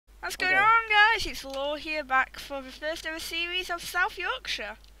What's going on, guys? It's Law here, back for the first ever series of South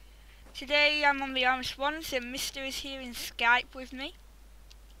Yorkshire. Today I'm on the Responce and Mr. is here in Skype with me.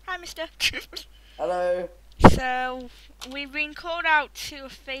 Hi, Mr. Hello. So, we've been called out to a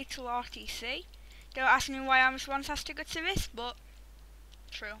fatal RTC. Don't ask me why Responce has to go to this, but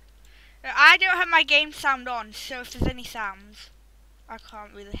true. I don't have my game sound on, so if there's any sounds, I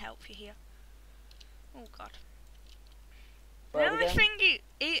can't really help you here. Oh god. The only thing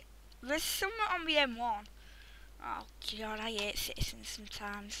there's someone on the M1. Oh god, I hate citizens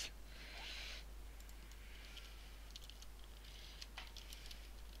sometimes.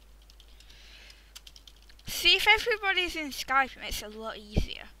 See, if everybody's in Skype, it makes it a lot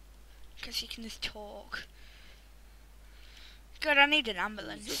easier. Because you can just talk. God, I need an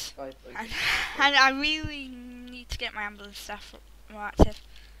ambulance. And I really need to get my ambulance staff more active.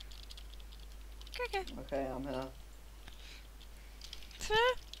 Okay, I'm here. So,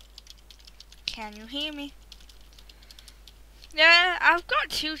 can you hear me? Yeah, I've got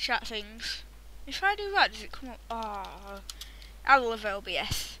two chat things. If I do that, does it come up? Oh, I love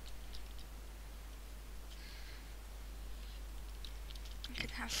OBS. I can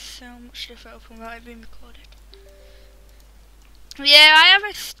have so much stuff open without it being recorded. Yeah, I have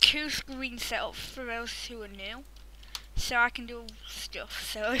a two screen setup for those who are new, so I can do stuff.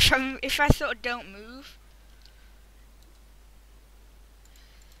 So if I sort of don't move,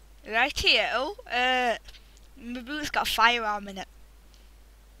 right here. Oh, my boot's got a firearm in it.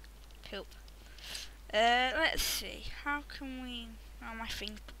 Poop. Let's see. How can we? Oh, my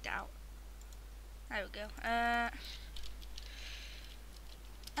thing's bugged out. There we go.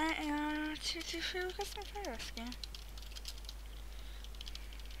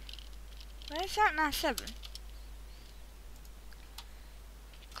 Where's that now? 7.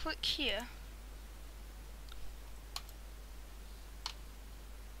 Click here.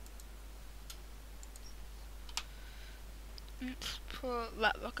 Let's put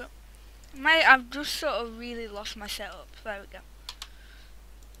that back up. I've just sort of really lost my setup. There we go.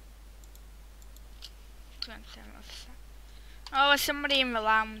 Oh, there's somebody in the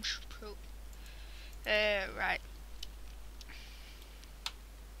lounge. Poop. Right.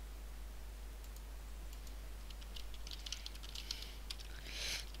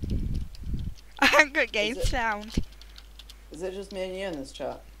 I haven't got game sound. Is it just me and you in this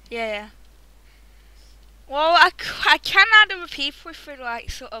chat? Yeah. Well, I can add other people if they like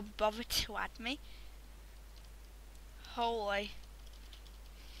sort of bother to add me. Holy.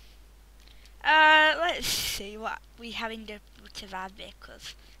 Let's see what we have in the boot of our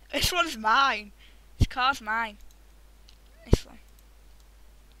vehicles. This one's mine. This car's mine. This one.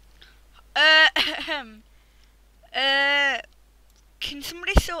 Can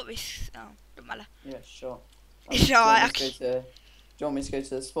somebody sort this? Oh, don't matter. Yeah, sure. It's alright. Do you want me to go to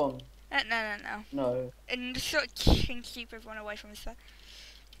the spawn? No. No. And just sort of can keep everyone away from this side.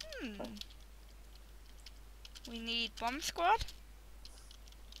 Okay. We need bomb squad.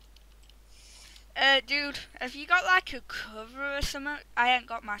 Dude, have you got like a cover or something? I ain't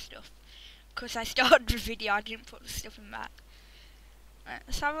got my stuff. Because I started the video, I didn't put the stuff in back. Right,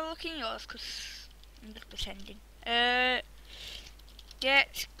 let's have a look in yours, because I'm just pretending.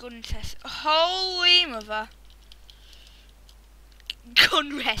 Get gun test. Holy mother.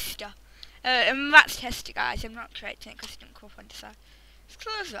 Gun rester. And that's tester, guys. I'm not correcting it because it didn't come up on the side. Let's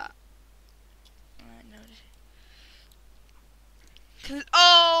close that. Right, no.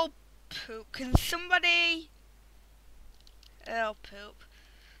 Oh, poop. Can somebody... Oh, poop.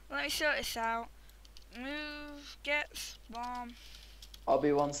 Let me sort this out. Move, get spawn. I'll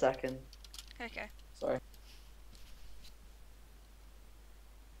be 1 second. Okay. Sorry.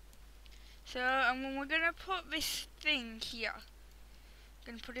 So, and when we're gonna put this thing here,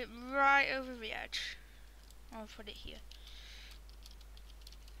 gonna put it right over the edge. I'll put it here.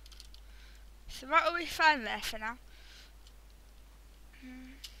 So that'll be fine there for now.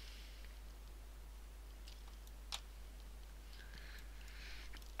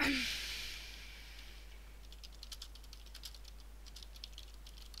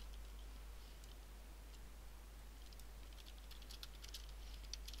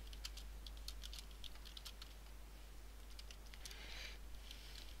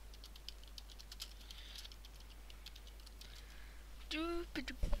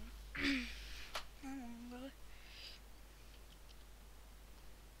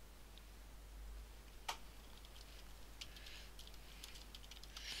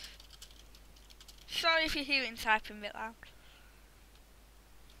 Sorry if you're hearing typing a bit loud.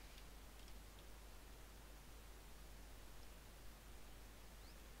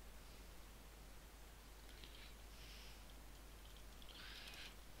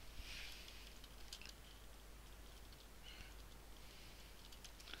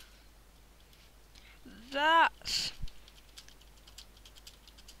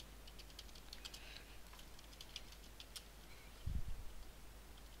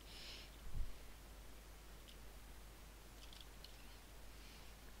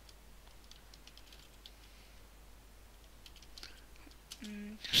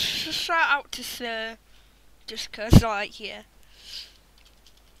 shout out to Sir, just 'cause like here.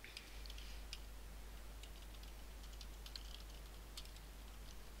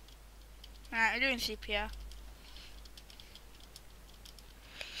 Right, we're doing CPR.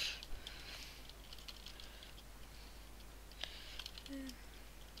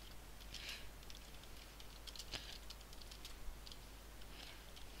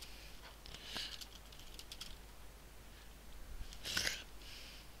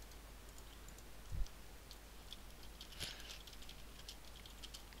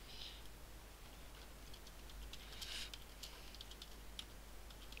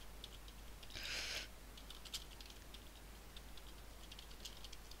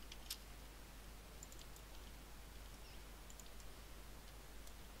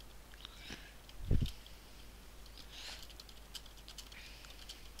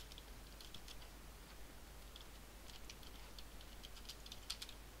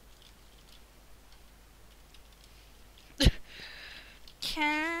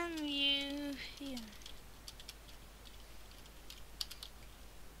 Can you hear?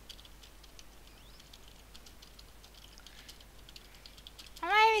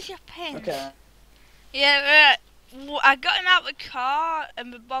 Where is your pin? Okay. Yeah, I got him out of the car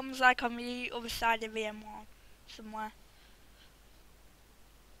and the bomb's like on the other side of the M1 somewhere.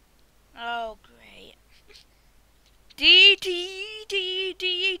 Oh, great. Do you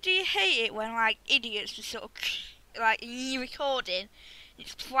hate it when like idiots just sort of like you're recording,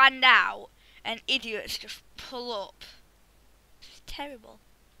 it's planned out, and idiots just pull up? It's terrible.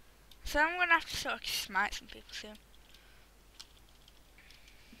 So I'm gonna have to sort of smite some people soon.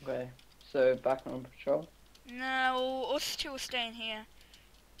 Okay. So back on patrol. No, us two are staying here.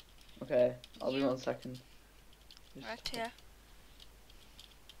 Okay. I'll be 1 second. Right here.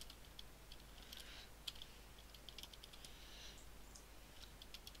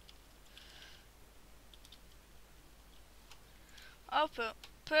 Oh, poop.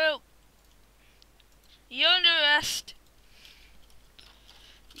 Poop. You're under arrest.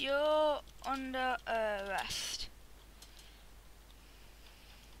 You're under arrest.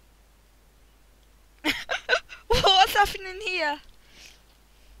 What's happening here?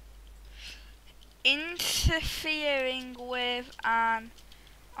 Interfering with an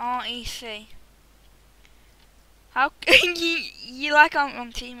RTC. How can you like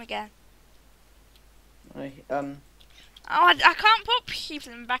on team again? Oh, I can't put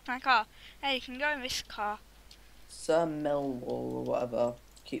people in the back of my car. Hey, you can go in this car. Sir Millwall or whatever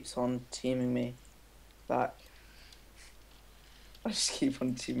keeps on teaming me back. I just keep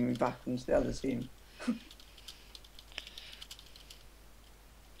on teaming me back onto the other team.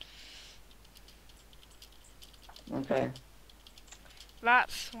 Okay.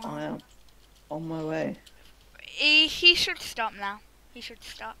 That's one. I am on my way. He should stop now. He should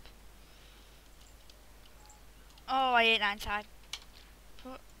stop. Oh, I ate that inside.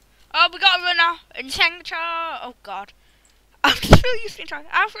 Oh, we got a runner in Sengcha. Oh God. I'm so used to trying.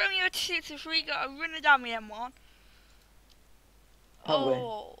 After you to 63, got a runner down the M1.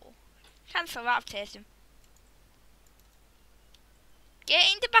 Oh, cancel that. I've tasted him. Get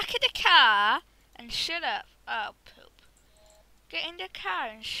in the back of the car and shut up. Oh, poop. Get in the car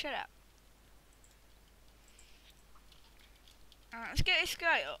and shut up. Alright, let's get this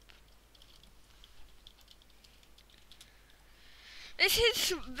guy up. This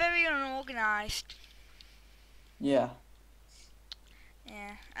is very unorganised. Yeah.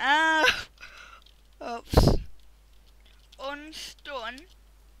 Yeah. Oops. Unstun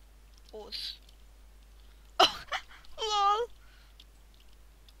us. Oh, lol.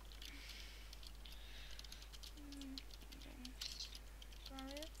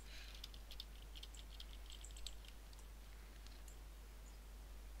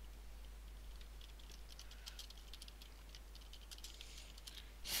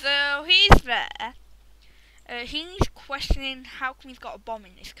 So he's there. He's questioning how come he's got a bomb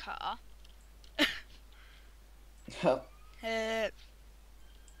in this car. I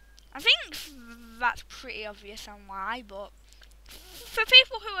think that's pretty obvious on why, but for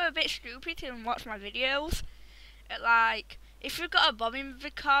people who are a bit stupid and watch my videos, like, if you've got a bomb in the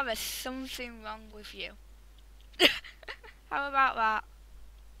car, there's something wrong with you. How about that?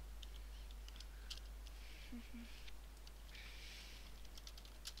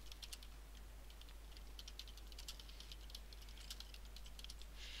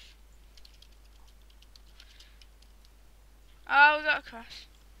 Oh, we got a crash.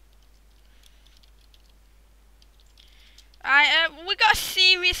 We got a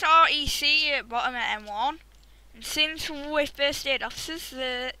serious RTC at bottom at M1. And since we're first aid officers,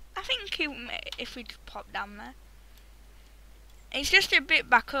 I think if we just pop down there. It's just a bit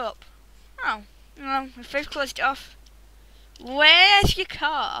back up. Oh, well, if they've closed it off. Where's your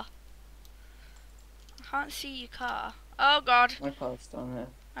car? I can't see your car. Oh god. My car's down here.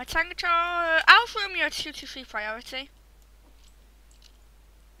 Tango Charlie, Alpha Romeo 223 priority.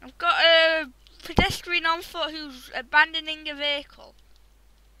 I've got a pedestrian on foot who's abandoning a vehicle.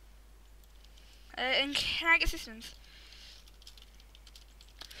 And can I get assistance?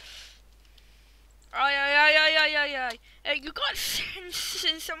 You got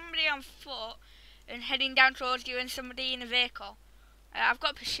somebody on foot and heading down towards you and somebody in a vehicle. I've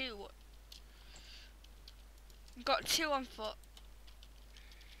got pursuit. I've got 2 on foot.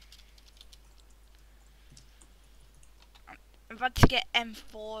 I've had to get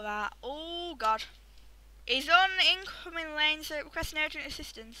M4 out. Oh god. He's on incoming lane, so requesting urgent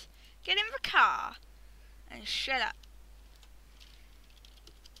assistance. Get in the car and shut up.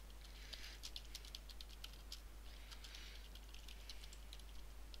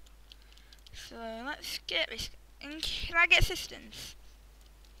 So let's get this. And can I get assistance?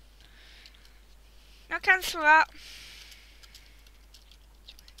 No, cancel that.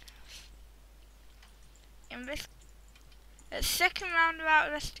 Second roundabout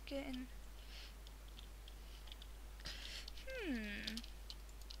investigating.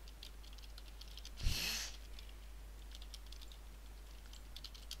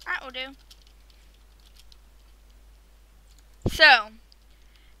 That will do. So,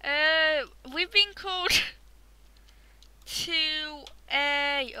 we've been called to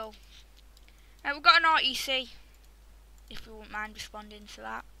we've got an RTC. If you wouldn't mind responding to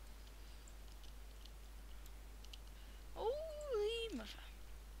that. Holy mother.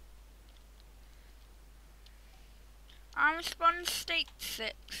 I'm response state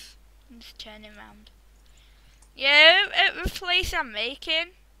 6. I'm just turning around. Yeah, at the place I'm making.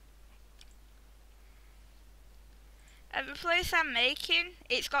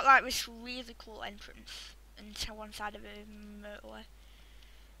 It's got like this really cool entrance into one side of the motorway.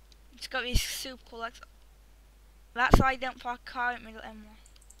 It's got these super cool legs. That's why I don't park a car in the middle anymore.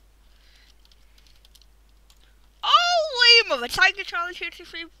 Holy mother! Tango Charlie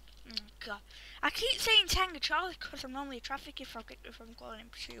 223. Oh god. I keep saying Tango Charlie because I'm normally a traffic if I'm going in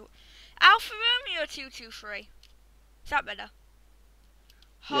pursuit. Alpha Romeo 223. Is that better?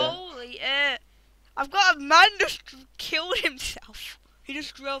 Yeah. Holy I've got a man just killed himself. He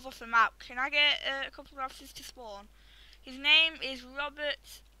just drove off the map. Can I get a couple of officers to spawn? His name is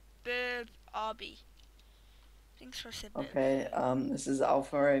Robert Burb RB. Thanks for a Okay, this is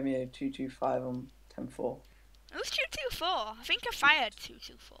Alpha Romeo 225 on 10-4. Who's 224? I think I fired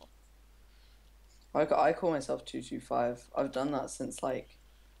 224. I call myself 225. I've done that since like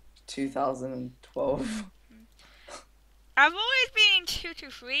 2012. I've always been in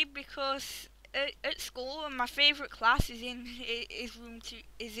 223 because at school my favourite class is in room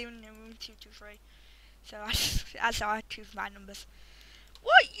 223. So that's how I choose my numbers.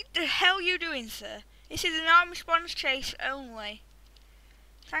 What the hell are you doing, sir? This is an armed response chase only.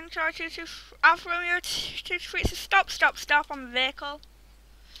 Tango Charlie 22 Alpha Romeo 223. It's a stop on the vehicle.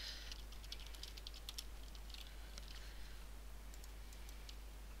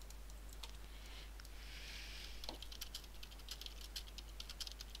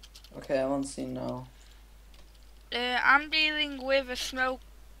 Okay, I'm on scene now. I'm dealing with a smoke.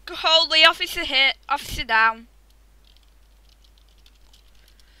 Holy, officer hit. Officer down.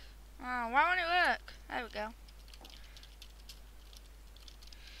 Oh, why won't it work? There we go.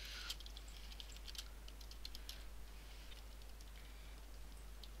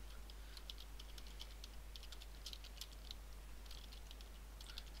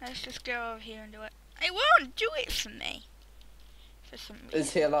 Let's just go over here and do it. It won't do it for me. For some reason.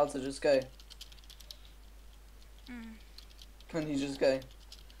 Is he allowed to just go? Mm. Can he just go?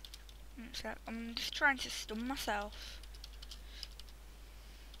 So I'm just trying to stun myself.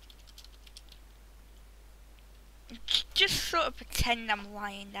 Just sort of pretend I'm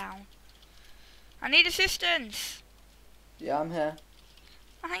lying down. I need assistance. Yeah, I'm here.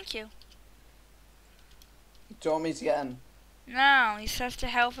 Oh, thank you. Do you want me to get him? No, he says to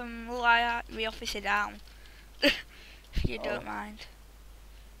help him lie the officer down. If you don't mind.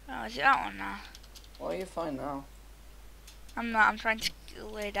 Oh, is it that one now? Well, you're fine now. I'm not, I'm trying to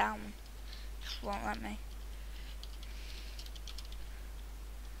lay down. Just won't let me.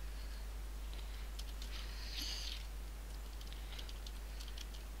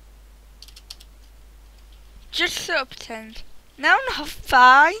 Just sort of pretend. No, not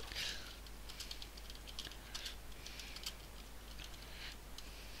fine.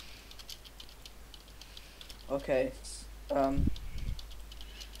 Okay. It's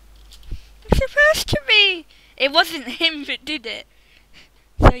supposed to be. It wasn't him that did it.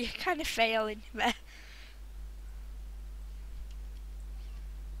 So you're kind of failing there.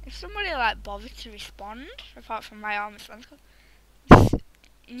 If somebody like bothered to respond, apart from my arm response,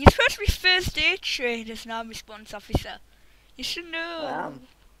 you're supposed to be first aid trained as an arm response officer. You should know. I am.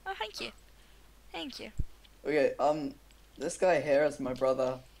 Oh, thank you. Thank you. Okay, this guy here is my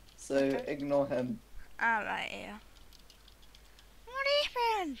brother, so Okay. ignore him. Alright, yeah. What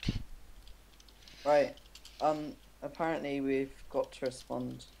happened? Right, apparently we've got to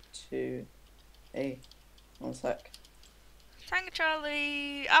respond to a... One sec. Tango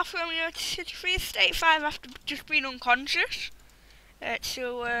Charlie, Alpha Romeo 63, State 5 after just being unconscious.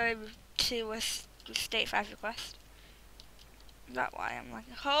 To a State 5 request. That's why I'm like,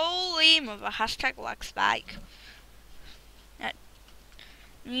 holy mother, hashtag lag spike.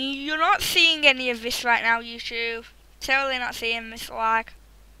 You're not seeing any of this right now, YouTube. Totally not seeing this lag.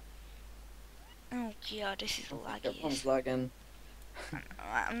 Oh god, this is laggy. Everyone's lagging.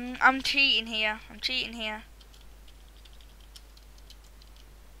 I'm cheating here. I'm cheating here.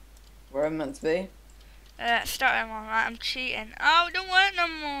 Where I'm meant to be? Start him on. Right, I'm cheating. Oh, it don't work no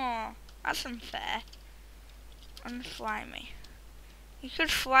more. That's unfair. Unfly me. You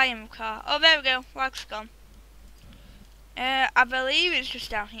could fly in the car. Oh, there we go. Lag's gone. I believe it's just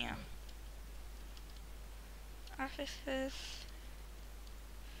down here. Officers.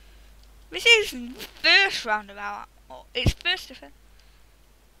 This is first roundabout. Oh, it's first defense.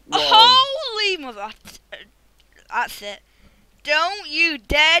 Holy mother! That's it. Don't you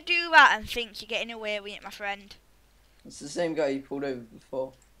dare do that and think you're getting away with it, my friend. It's the same guy you pulled over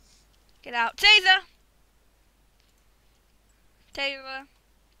before. Get out. Taser! Taser.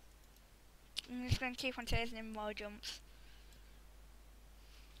 I'm just going to keep on tasing him more jumps.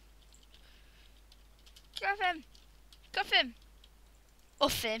 Grab him! Cuff him!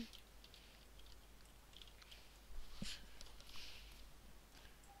 Uff him!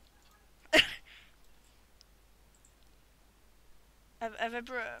 Have I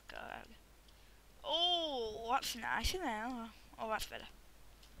broke? Oh, that's nice in there. Oh, that's better.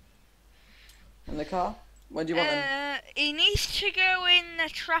 In the car? Where do you want him? He needs to go in a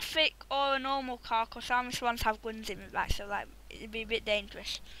traffic or a normal car because army swans have guns in the back, so like it'd be a bit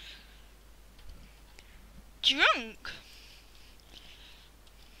dangerous. Drunk?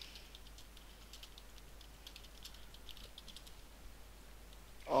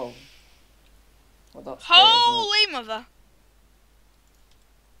 Oh. Well, that's Holy mother!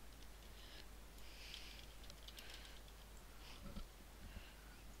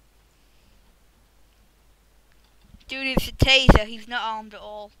 Dude, it's a taser. He's not armed at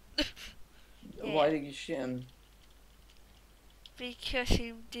all. Yeah. Why did you shoot him? Because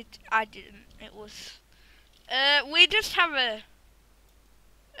he did. I didn't. It was. We just have a.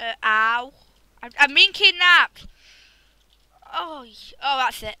 Ow! I'm being kidnapped. Oh,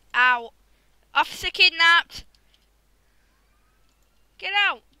 that's it. Ow! Officer kidnapped. Get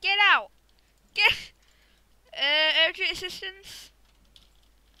out! Get out! Get. Urgent assistance.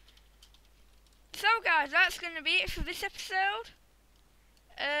 So guys, that's going to be it for this episode.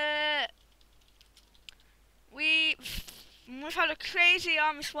 We've had a crazy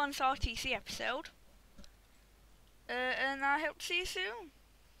Army Swans RTC episode. And I hope to see you soon.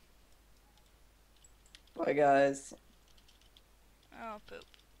 Bye guys. Oh poop.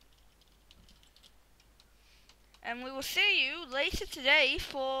 And we will see you later today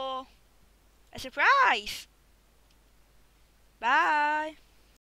for a surprise.